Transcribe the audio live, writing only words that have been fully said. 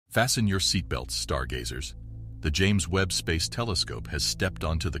Fasten your seatbelts, stargazers. The James Webb Space Telescope has stepped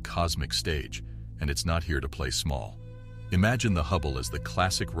onto the cosmic stage, and it's not here to play small. Imagine the Hubble as the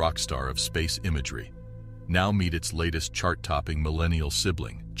classic rock star of space imagery. Now meet its latest chart-topping millennial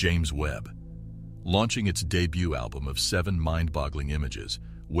sibling, James Webb. Launching its debut album of 7 mind-boggling images,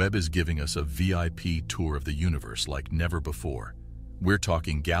 Webb is giving us a VIP tour of the universe like never before. We're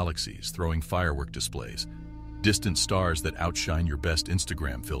talking galaxies throwing firework displays, distant stars that outshine your best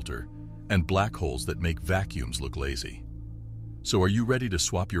Instagram filter, and black holes that make vacuums look lazy. So are you ready to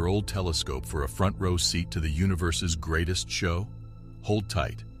swap your old telescope for a front-row seat to the universe's greatest show? Hold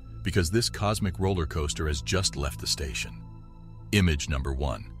tight, because this cosmic roller coaster has just left the station. Image number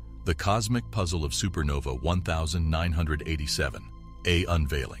 1. The Cosmic Puzzle of Supernova 1987. A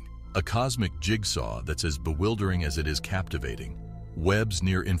unveiling. A cosmic jigsaw that's as bewildering as it is captivating. Webb's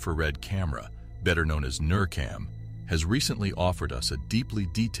near-infrared camera, better known as NIRCam, has recently offered us a deeply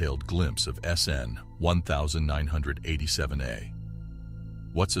detailed glimpse of SN 1987A.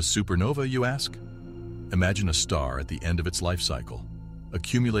 What's a supernova, you ask? Imagine a star at the end of its life cycle,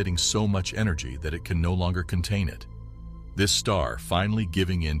 accumulating so much energy that it can no longer contain it. This star, finally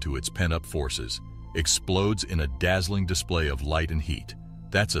giving in to its pent-up forces, explodes in a dazzling display of light and heat.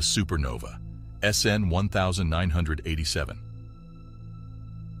 That's a supernova, SN 1987.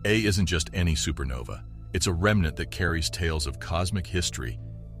 A isn't just any supernova. It's a remnant that carries tales of cosmic history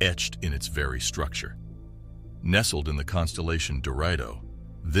etched in its very structure. Nestled in the constellation Dorado,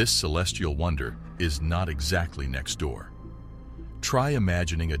 this celestial wonder is not exactly next door. Try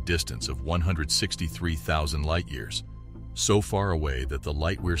imagining a distance of 163,000 light-years, so far away that the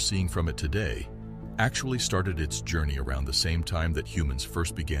light we're seeing from it today actually started its journey around the same time that humans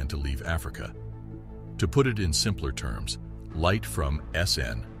first began to leave Africa. To put it in simpler terms, light from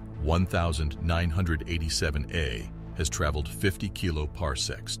SN 1987A has traveled 50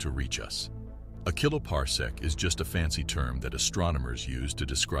 kiloparsecs to reach us. A kiloparsec is just a fancy term that astronomers use to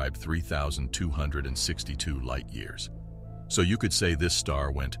describe 3,262 light-years. So you could say this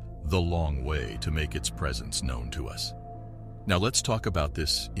star went the long way to make its presence known to us. Now let's talk about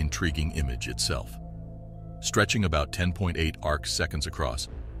this intriguing image itself. Stretching about 10.8 arc-seconds across,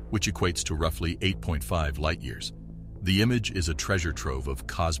 which equates to roughly 8.5 light-years, the image is a treasure trove of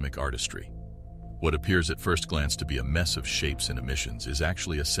cosmic artistry. What appears at first glance to be a mess of shapes and emissions is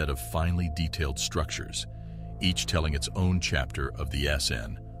actually a set of finely detailed structures, each telling its own chapter of the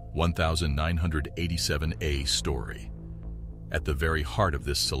SN 1987A story. At the very heart of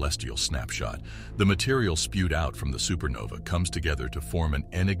this celestial snapshot, the material spewed out from the supernova comes together to form an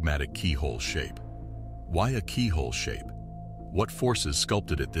enigmatic keyhole shape. Why a keyhole shape? What forces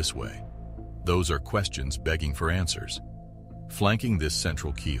sculpted it this way? Those are questions begging for answers. Flanking this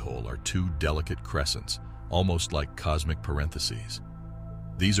central keyhole are 2 delicate crescents, almost like cosmic parentheses.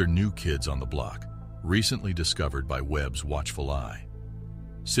 These are new kids on the block, recently discovered by Webb's watchful eye.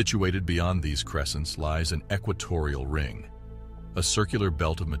 Situated beyond these crescents lies an equatorial ring, a circular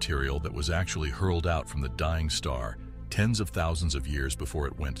belt of material that was actually hurled out from the dying star tens of thousands of years before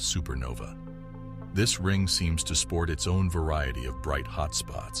it went supernova. This ring seems to sport its own variety of bright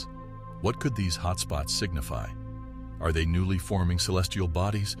hotspots. What could these hotspots signify? Are they newly forming celestial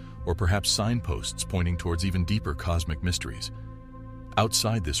bodies, or perhaps signposts pointing towards even deeper cosmic mysteries?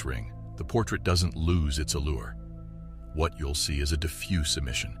 Outside this ring, the portrait doesn't lose its allure. What you'll see is a diffuse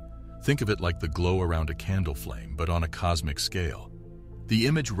emission. Think of it like the glow around a candle flame, but on a cosmic scale. The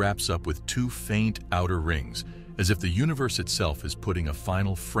image wraps up with 2 faint outer rings, as if the universe itself is putting a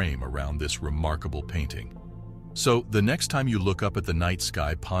final frame around this remarkable painting. So, the next time you look up at the night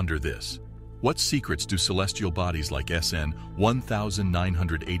sky, ponder this. What secrets do celestial bodies like SN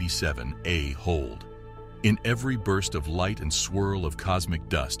 1987A hold? In every burst of light and swirl of cosmic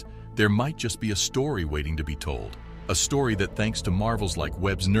dust, there might just be a story waiting to be told. A story that, thanks to marvels like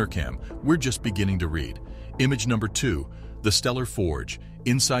Webb's NIRCam, we're just beginning to read. Image number 2, the Stellar Forge,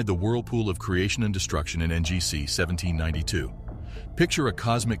 inside the whirlpool of creation and destruction in NGC 1792. Picture a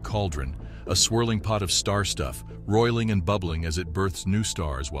cosmic cauldron, a swirling pot of star stuff, roiling and bubbling as it births new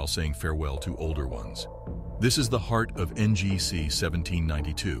stars while saying farewell to older ones. This is the heart of NGC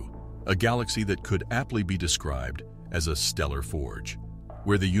 1792, a galaxy that could aptly be described as a stellar forge,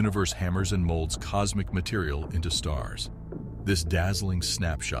 where the universe hammers and molds cosmic material into stars. This dazzling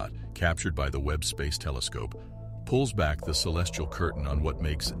snapshot, captured by the Webb Space Telescope, pulls back the celestial curtain on what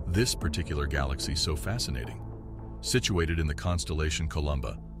makes this particular galaxy so fascinating. Situated in the constellation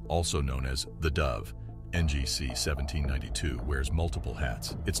Columba, also known as the Dove, NGC 1792 wears multiple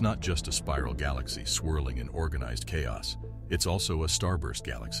hats. It's not just a spiral galaxy swirling in organized chaos. It's also a starburst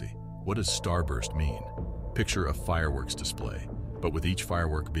galaxy. What does starburst mean? Picture a fireworks display, but with each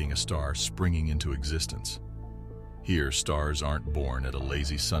firework being a star springing into existence. Here, stars aren't born at a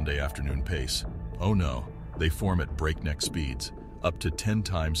lazy Sunday afternoon pace. Oh no, they form at breakneck speeds, up to 10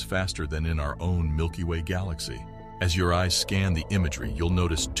 times faster than in our own Milky Way galaxy. As your eyes scan the imagery, you'll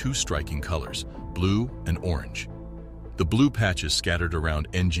notice two striking colors, blue and orange. The blue patches scattered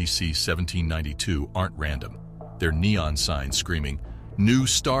around NGC 1792 aren't random. They're neon signs screaming, "New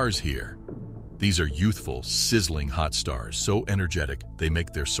stars here!" These are youthful, sizzling hot stars, so energetic they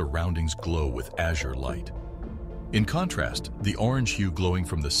make their surroundings glow with azure light. In contrast, the orange hue glowing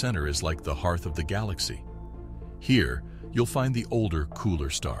from the center is like the hearth of the galaxy. Here, you'll find the older, cooler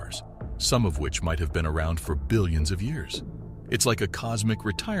stars, some of which might have been around for billions of years. It's like a cosmic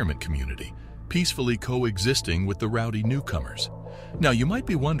retirement community, peacefully coexisting with the rowdy newcomers. Now, you might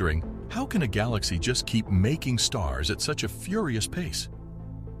be wondering, how can a galaxy just keep making stars at such a furious pace?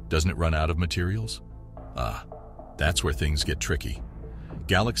 Doesn't it run out of materials? That's where things get tricky.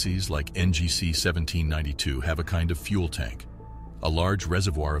 Galaxies like NGC 1792 have a kind of fuel tank, a large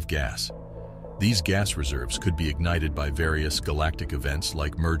reservoir of gas. These gas reserves could be ignited by various galactic events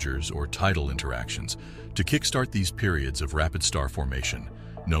like mergers or tidal interactions to kickstart these periods of rapid star formation,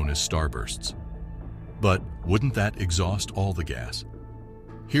 known as starbursts. But wouldn't that exhaust all the gas?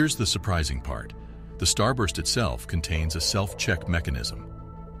 Here's the surprising part. The starburst itself contains a self-check mechanism.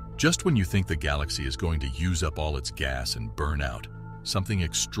 Just when you think the galaxy is going to use up all its gas and burn out, something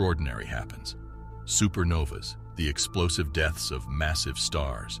extraordinary happens. Supernovas, the explosive deaths of massive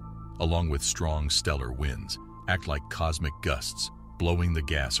stars, along with strong stellar winds, act like cosmic gusts, blowing the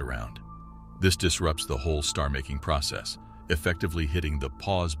gas around. This disrupts the whole star-making process, effectively hitting the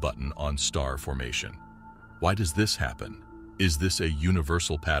pause button on star formation. Why does this happen? Is this a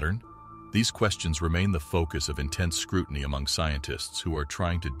universal pattern? These questions remain the focus of intense scrutiny among scientists who are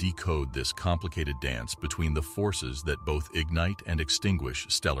trying to decode this complicated dance between the forces that both ignite and extinguish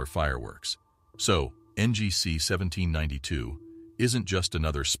stellar fireworks. So, NGC 1792 isn't just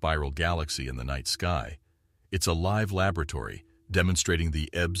another spiral galaxy in the night sky. It's a live laboratory demonstrating the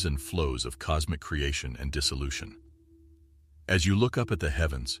ebbs and flows of cosmic creation and dissolution. As you look up at the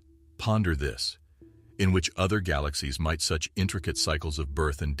heavens, ponder this. In which other galaxies might such intricate cycles of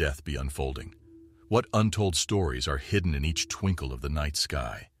birth and death be unfolding? What untold stories are hidden in each twinkle of the night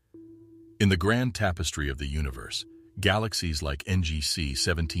sky? In the grand tapestry of the universe, galaxies like NGC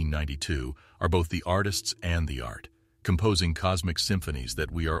 1792 are both the artists and the art, composing cosmic symphonies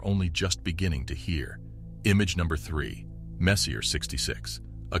that we are only just beginning to hear. Image number 3, Messier 66,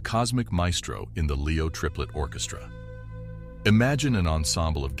 a cosmic maestro in the Leo Triplet Orchestra. Imagine an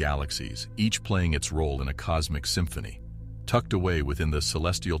ensemble of galaxies, each playing its role in a cosmic symphony. Tucked away within the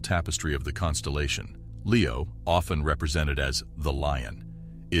celestial tapestry of the constellation, Leo, often represented as the Lion,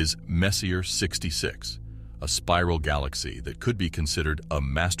 is Messier 66, a spiral galaxy that could be considered a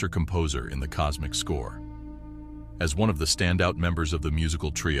master composer in the cosmic score. As one of the standout members of the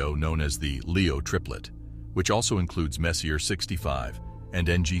musical trio known as the Leo Triplet, which also includes Messier 65 and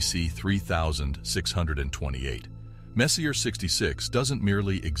NGC 3628, Messier 66 doesn't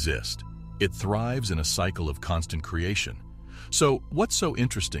merely exist, it thrives in a cycle of constant creation. So, what's so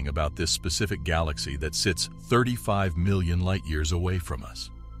interesting about this specific galaxy that sits 35 million light-years away from us?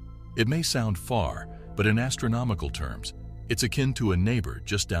 It may sound far, but in astronomical terms, it's akin to a neighbor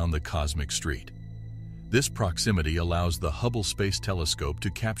just down the cosmic street. This proximity allows the Hubble Space Telescope to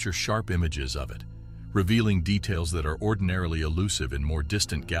capture sharp images of it, revealing details that are ordinarily elusive in more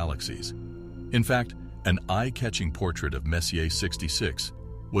distant galaxies. In fact, an eye-catching portrait of Messier 66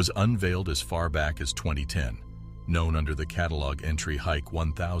 was unveiled as far back as 2010, known under the catalog entry Hike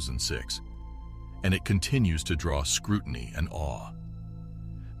 1006, and it continues to draw scrutiny and awe.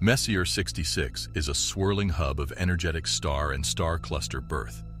 Messier 66 is a swirling hub of energetic star and star cluster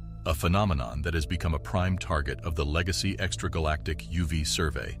birth, a phenomenon that has become a prime target of the Legacy Extragalactic UV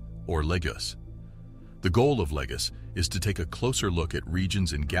Survey, or LEGUS. The goal of LEGUS is to take a closer look at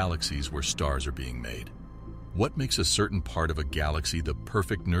regions in galaxies where stars are being made. What makes a certain part of a galaxy the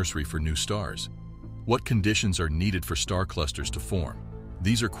perfect nursery for new stars? What conditions are needed for star clusters to form?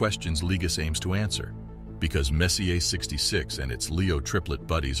 These are questions LEGUS aims to answer. Because Messier 66 and its Leo Triplet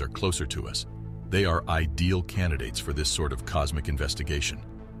buddies are closer to us, they are ideal candidates for this sort of cosmic investigation.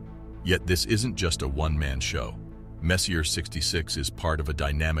 Yet this isn't just a one-man show. Messier 66 is part of a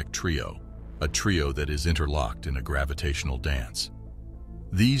dynamic trio, a trio that is interlocked in a gravitational dance.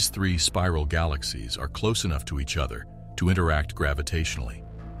 These three spiral galaxies are close enough to each other to interact gravitationally.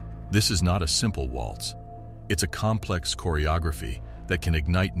 This is not a simple waltz. It's a complex choreography that can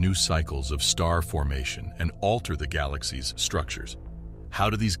ignite new cycles of star formation and alter the galaxy's structures.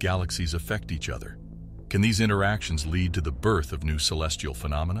 How do these galaxies affect each other? Can these interactions lead to the birth of new celestial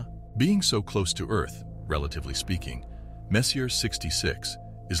phenomena? Being so close to Earth, relatively speaking, Messier 66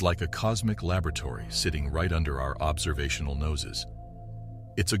 is like a cosmic laboratory sitting right under our observational noses.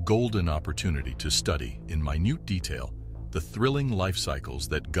 It's a golden opportunity to study, in minute detail, the thrilling life cycles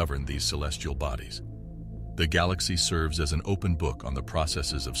that govern these celestial bodies. The galaxy serves as an open book on the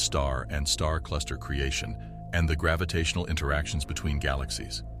processes of star and star cluster creation and the gravitational interactions between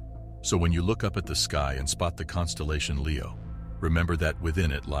galaxies. So when you look up at the sky and spot the constellation Leo, remember that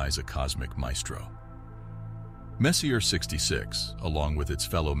within it lies a cosmic maestro. Messier 66, along with its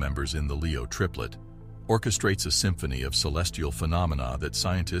fellow members in the Leo triplet, orchestrates a symphony of celestial phenomena that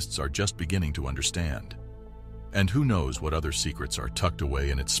scientists are just beginning to understand. And who knows what other secrets are tucked away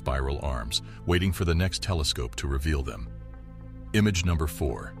in its spiral arms, waiting for the next telescope to reveal them. Image number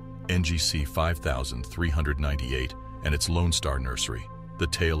 4, NGC 5398 and its Lone Star Nursery, the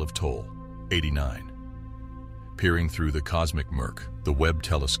Tale of Toll, 89. Peering through the cosmic murk, the Webb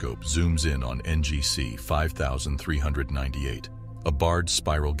telescope zooms in on NGC 5398, a barred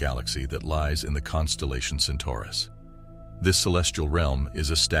spiral galaxy that lies in the constellation Centaurus. This celestial realm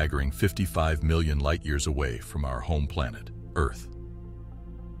is a staggering 55 million light-years away from our home planet, Earth.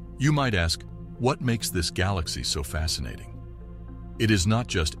 You might ask, what makes this galaxy so fascinating? It is not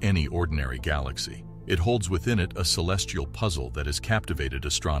just any ordinary galaxy. It holds within it a celestial puzzle that has captivated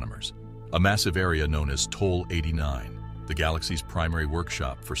astronomers. A massive area known as Toll 89, the galaxy's primary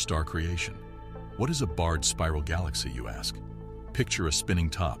workshop for star creation. What is a barred spiral galaxy, you ask? Picture a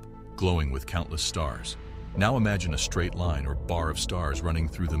spinning top, glowing with countless stars. Now imagine a straight line or bar of stars running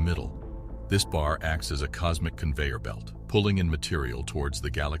through the middle. This bar acts as a cosmic conveyor belt, pulling in material towards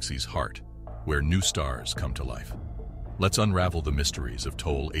the galaxy's heart, where new stars come to life. Let's unravel the mysteries of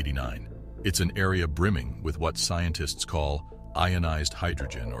Toll 89. It's an area brimming with what scientists call ionized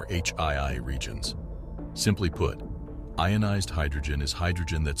hydrogen, or HII regions. Simply put, ionized hydrogen is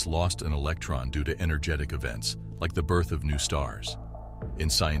hydrogen that's lost an electron due to energetic events, like the birth of new stars.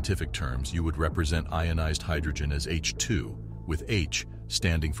 In scientific terms, you would represent ionized hydrogen as H2, with H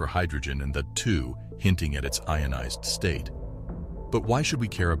standing for hydrogen and the 2 hinting at its ionized state. But why should we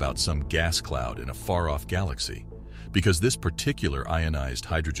care about some gas cloud in a far-off galaxy? Because this particular ionized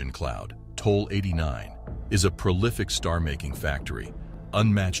hydrogen cloud, Toll 89, is a prolific star-making factory,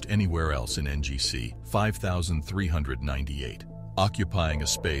 unmatched anywhere else in NGC 5398, occupying a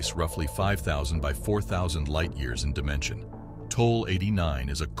space roughly 5,000 by 4,000 light-years in dimension. Toll 89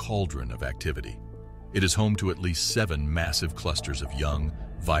 is a cauldron of activity. It is home to at least 7 massive clusters of young,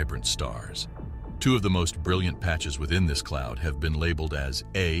 vibrant stars. 2 of the most brilliant patches within this cloud have been labeled as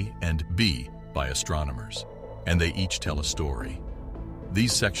A and B by astronomers, and they each tell a story.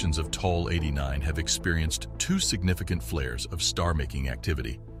 These sections of Toll 89 have experienced 2 significant flares of star-making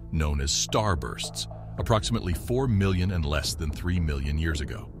activity, known as starbursts, approximately 4 million and less than 3 million years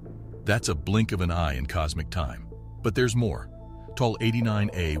ago. That's a blink of an eye in cosmic time. But there's more. Toll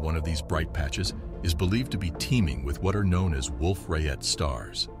 89A, one of these bright patches, is believed to be teeming with what are known as Wolf-Rayet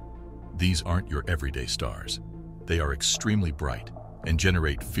stars. These aren't your everyday stars. They are extremely bright and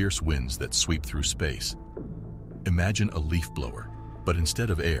generate fierce winds that sweep through space. Imagine a leaf blower, but instead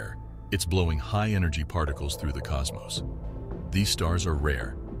of air, it's blowing high-energy particles through the cosmos. These stars are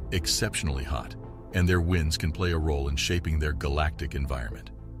rare, exceptionally hot, and their winds can play a role in shaping their galactic environment.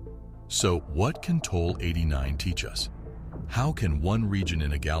 So, what can Toll 89 teach us? How can one region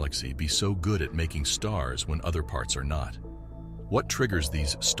in a galaxy be so good at making stars when other parts are not? What triggers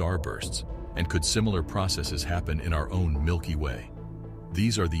these starbursts, and could similar processes happen in our own Milky Way?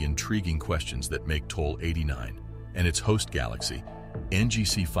 These are the intriguing questions that make Toll 89 and its host galaxy,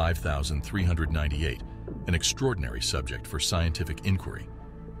 NGC 5398, an extraordinary subject for scientific inquiry.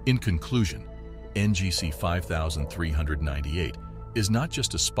 In conclusion, NGC 5398 is not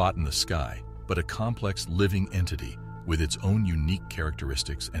just a spot in the sky, but a complex living entity with its own unique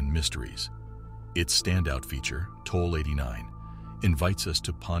characteristics and mysteries. Its standout feature, Toll 89, invites us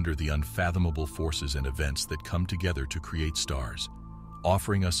to ponder the unfathomable forces and events that come together to create stars,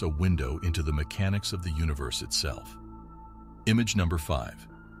 offering us a window into the mechanics of the universe itself. Image number 5,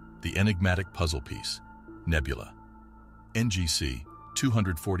 the enigmatic puzzle piece, Nebula, NGC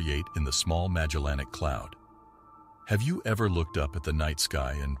 248 in the Small Magellanic Cloud. Have you ever looked up at the night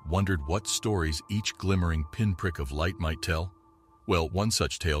sky and wondered what stories each glimmering pinprick of light might tell? Well, one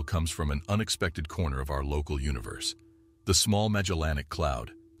such tale comes from an unexpected corner of our local universe, the Small Magellanic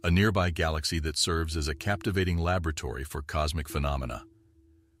Cloud, a nearby galaxy that serves as a captivating laboratory for cosmic phenomena.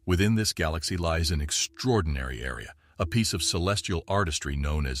 Within this galaxy lies an extraordinary area, a piece of celestial artistry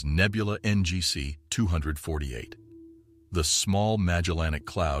known as Nebula NGC 248. The Small Magellanic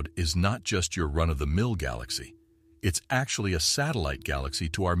Cloud is not just your run-of-the-mill galaxy. It's actually a satellite galaxy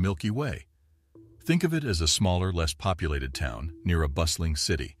to our Milky Way. Think of it as a smaller, less populated town near a bustling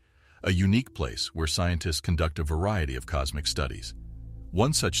city, a unique place where scientists conduct a variety of cosmic studies.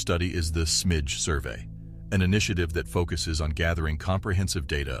 One such study is the SMIDGE survey, an initiative that focuses on gathering comprehensive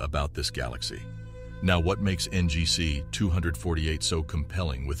data about this galaxy. Now, what makes NGC 248 so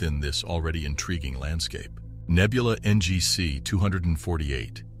compelling within this already intriguing landscape? Nebula NGC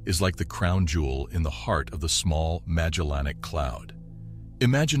 248 is like the crown jewel in the heart of the Small Magellanic Cloud.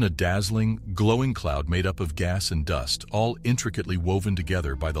 Imagine a dazzling, glowing cloud made up of gas and dust, all intricately woven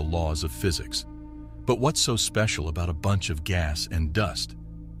together by the laws of physics. But what's so special about a bunch of gas and dust?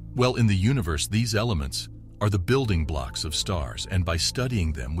 Well, in the universe, these elements are the building blocks of stars, and by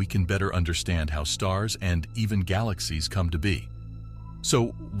studying them, we can better understand how stars and even galaxies come to be. So,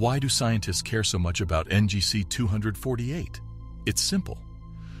 why do scientists care so much about NGC 248? It's simple.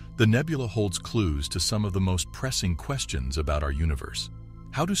 The nebula holds clues to some of the most pressing questions about our universe.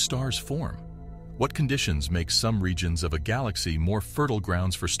 How do stars form? What conditions make some regions of a galaxy more fertile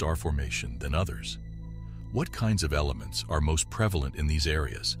grounds for star formation than others? What kinds of elements are most prevalent in these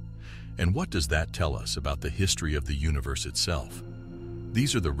areas? And what does that tell us about the history of the universe itself?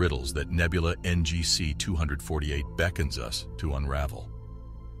 These are the riddles that Nebula NGC 248 beckons us to unravel.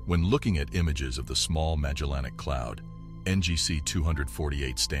 When looking at images of the Small Magellanic Cloud, NGC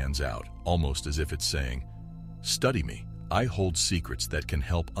 248 stands out, almost as if it's saying, "Study me. I hold secrets that can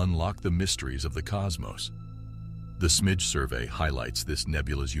help unlock the mysteries of the cosmos." The SMIDGE survey highlights this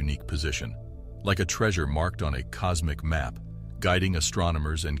nebula's unique position, like a treasure marked on a cosmic map, guiding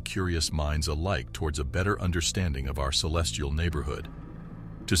astronomers and curious minds alike towards a better understanding of our celestial neighborhood.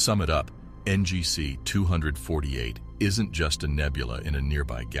 To sum it up, NGC 248 isn't just a nebula in a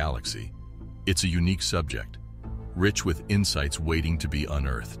nearby galaxy. It's a unique subject, rich with insights waiting to be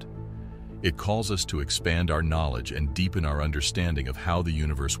unearthed. It calls us to expand our knowledge and deepen our understanding of how the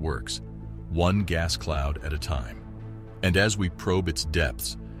universe works, one gas cloud at a time. And as we probe its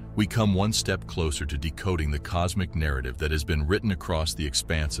depths, we come one step closer to decoding the cosmic narrative that has been written across the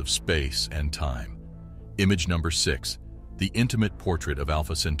expanse of space and time. Image number 6, the intimate portrait of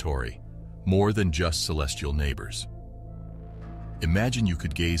Alpha Centauri, more than just celestial neighbors. Imagine you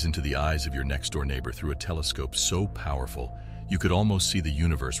could gaze into the eyes of your next-door neighbor through a telescope so powerful you could almost see the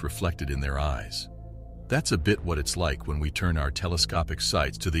universe reflected in their eyes. That's a bit what it's like when we turn our telescopic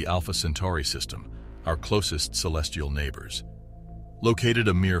sights to the Alpha Centauri system, our closest celestial neighbors. Located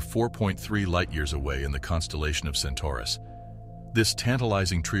a mere 4.3 light-years away in the constellation of Centaurus, this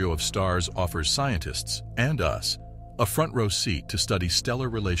tantalizing trio of stars offers scientists, and us, a front-row seat to study stellar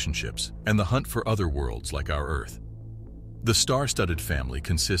relationships and the hunt for other worlds like our Earth. The star-studded family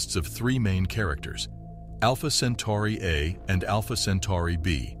consists of three main characters, Alpha Centauri A and Alpha Centauri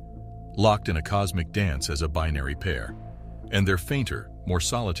B, locked in a cosmic dance as a binary pair, and their fainter, more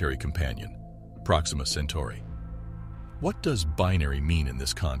solitary companion, Proxima Centauri. What does binary mean in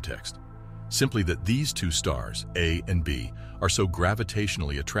this context? Simply that these two stars, A and B, are so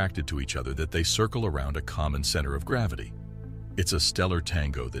gravitationally attracted to each other that they circle around a common center of gravity. It's a stellar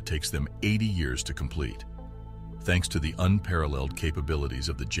tango that takes them 80 years to complete. Thanks to the unparalleled capabilities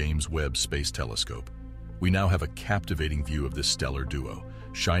of the James Webb Space Telescope, we now have a captivating view of this stellar duo,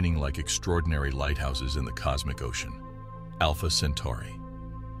 shining like extraordinary lighthouses in the cosmic ocean. Alpha Centauri.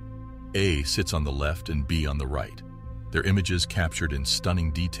 A sits on the left and B on the right, their images captured in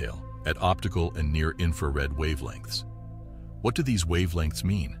stunning detail at optical and near-infrared wavelengths. What do these wavelengths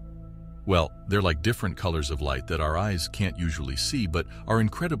mean? Well, they're like different colors of light that our eyes can't usually see but are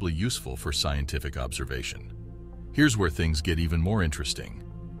incredibly useful for scientific observation. Here's where things get even more interesting.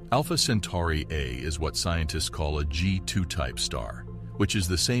 Alpha Centauri A is what scientists call a G2-type star, which is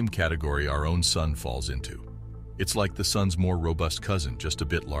the same category our own sun falls into. It's like the sun's more robust cousin, just a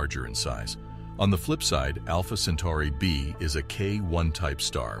bit larger in size. On the flip side, Alpha Centauri B is a K1-type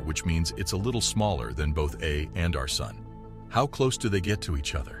star, which means it's a little smaller than both A and our sun. How close do they get to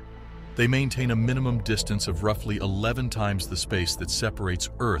each other? They maintain a minimum distance of roughly 11 times the space that separates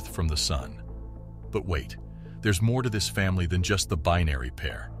Earth from the sun. But wait, there's more to this family than just the binary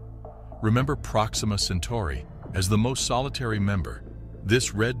pair. Remember Proxima Centauri as the most solitary member.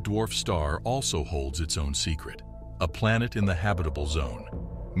 This red dwarf star also holds its own secret, a planet in the habitable zone,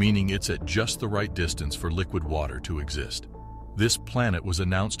 meaning it's at just the right distance for liquid water to exist. This planet was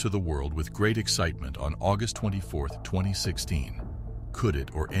announced to the world with great excitement on August 24, 2016. Could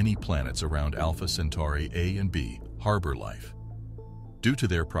it or any planets around Alpha Centauri A and B harbor life? Due to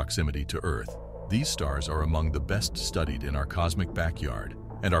their proximity to Earth, these stars are among the best studied in our cosmic backyard,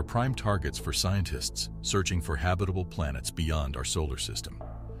 and are prime targets for scientists searching for habitable planets beyond our solar system.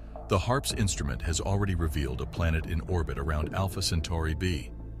 The HARPS instrument has already revealed a planet in orbit around Alpha Centauri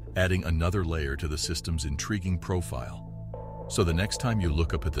b, adding another layer to the system's intriguing profile. So the next time you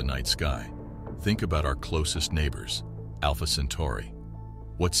look up at the night sky, think about our closest neighbors, Alpha Centauri.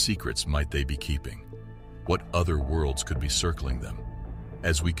 What secrets might they be keeping? What other worlds could be circling them?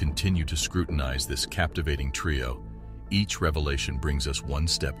 As we continue to scrutinize this captivating trio, each revelation brings us one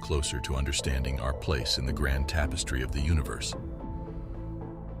step closer to understanding our place in the grand tapestry of the universe.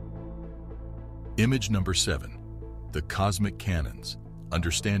 Image number 7. The cosmic cannons,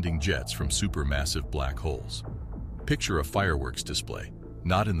 understanding jets from supermassive black holes. Picture a fireworks display,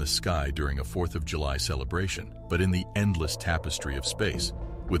 not in the sky during a 4th of July celebration, but in the endless tapestry of space,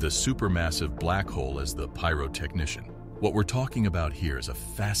 with a supermassive black hole as the pyrotechnician. What we're talking about here is a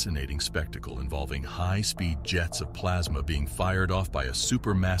fascinating spectacle involving high-speed jets of plasma being fired off by a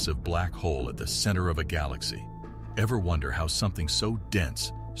supermassive black hole at the center of a galaxy. Ever wonder how something so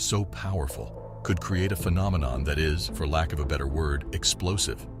dense, so powerful, could create a phenomenon that is, for lack of a better word,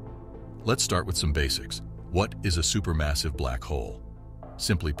 explosive? Let's start with some basics. What is a supermassive black hole?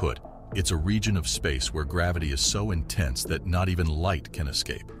 Simply put, it's a region of space where gravity is so intense that not even light can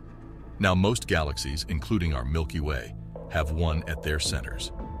escape. Now, most galaxies, including our Milky Way, have one at their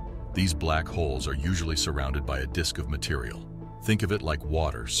centers. These black holes are usually surrounded by a disk of material. Think of it like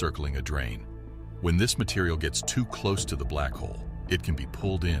water circling a drain. When this material gets too close to the black hole, it can be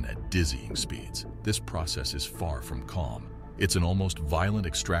pulled in at dizzying speeds. This process is far from calm. It's an almost violent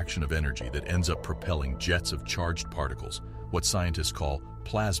extraction of energy that ends up propelling jets of charged particles, what scientists call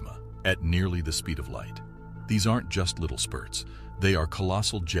plasma, at nearly the speed of light. These aren't just little spurts. They are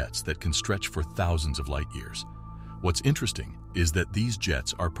colossal jets that can stretch for thousands of light years. What's interesting is that these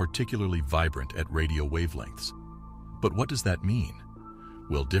jets are particularly vibrant at radio wavelengths. But what does that mean?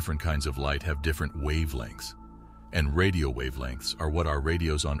 Well, different kinds of light have different wavelengths, and radio wavelengths are what our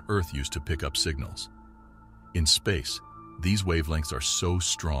radios on Earth use to pick up signals. In space, these wavelengths are so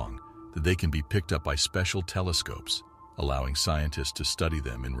strong that they can be picked up by special telescopes, allowing scientists to study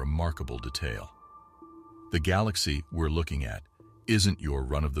them in remarkable detail. The galaxy we're looking at isn't your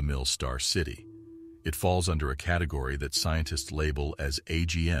run-of-the-mill star city. It falls under a category that scientists label as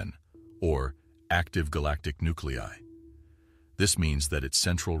AGN, or active galactic nuclei. This means that its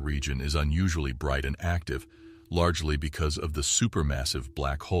central region is unusually bright and active, largely because of the supermassive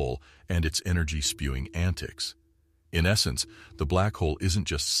black hole and its energy-spewing antics. In essence, the black hole isn't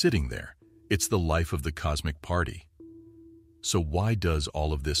just sitting there, it's the life of the cosmic party. So why does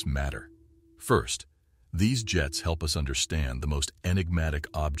all of this matter? First, these jets help us understand the most enigmatic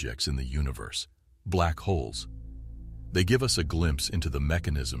objects in the universe, black holes. They give us a glimpse into the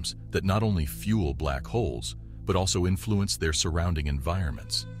mechanisms that not only fuel black holes, but also influence their surrounding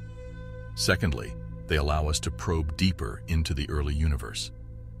environments. Secondly, they allow us to probe deeper into the early universe.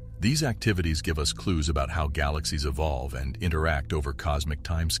 These activities give us clues about how galaxies evolve and interact over cosmic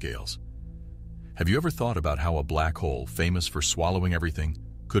timescales. Have you ever thought about how a black hole, famous for swallowing everything,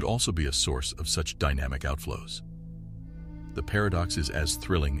 could also be a source of such dynamic outflows? The paradox is as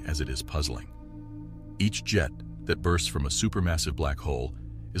thrilling as it is puzzling. Each jet that bursts from a supermassive black hole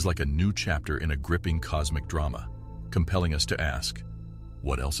is like a new chapter in a gripping cosmic drama, compelling us to ask,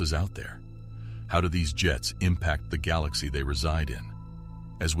 what else is out there? How do these jets impact the galaxy they reside in?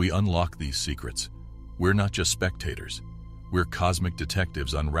 As we unlock these secrets, we're not just spectators. We're cosmic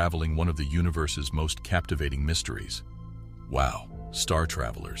detectives unraveling one of the universe's most captivating mysteries. Wow, star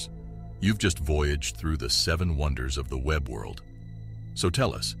travelers, you've just voyaged through the 7 wonders of the Webb world. So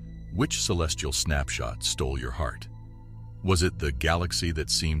tell us, which celestial snapshot stole your heart? Was it the galaxy that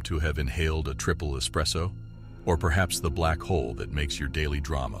seemed to have inhaled a triple espresso? Or perhaps the black hole that makes your daily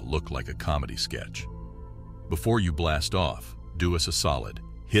drama look like a comedy sketch? Before you blast off, do us a solid.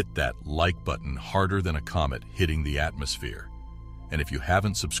 Hit that like button harder than a comet hitting the atmosphere. And if you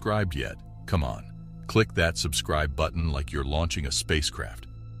haven't subscribed yet, come on, click that subscribe button like you're launching a spacecraft.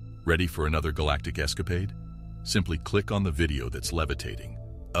 Ready for another galactic escapade? Simply click on the video that's levitating.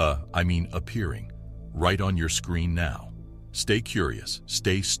 Appearing, right on your screen now. Stay curious,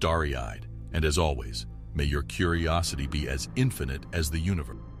 stay starry-eyed, and as always, may your curiosity be as infinite as the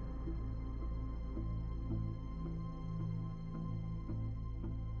universe.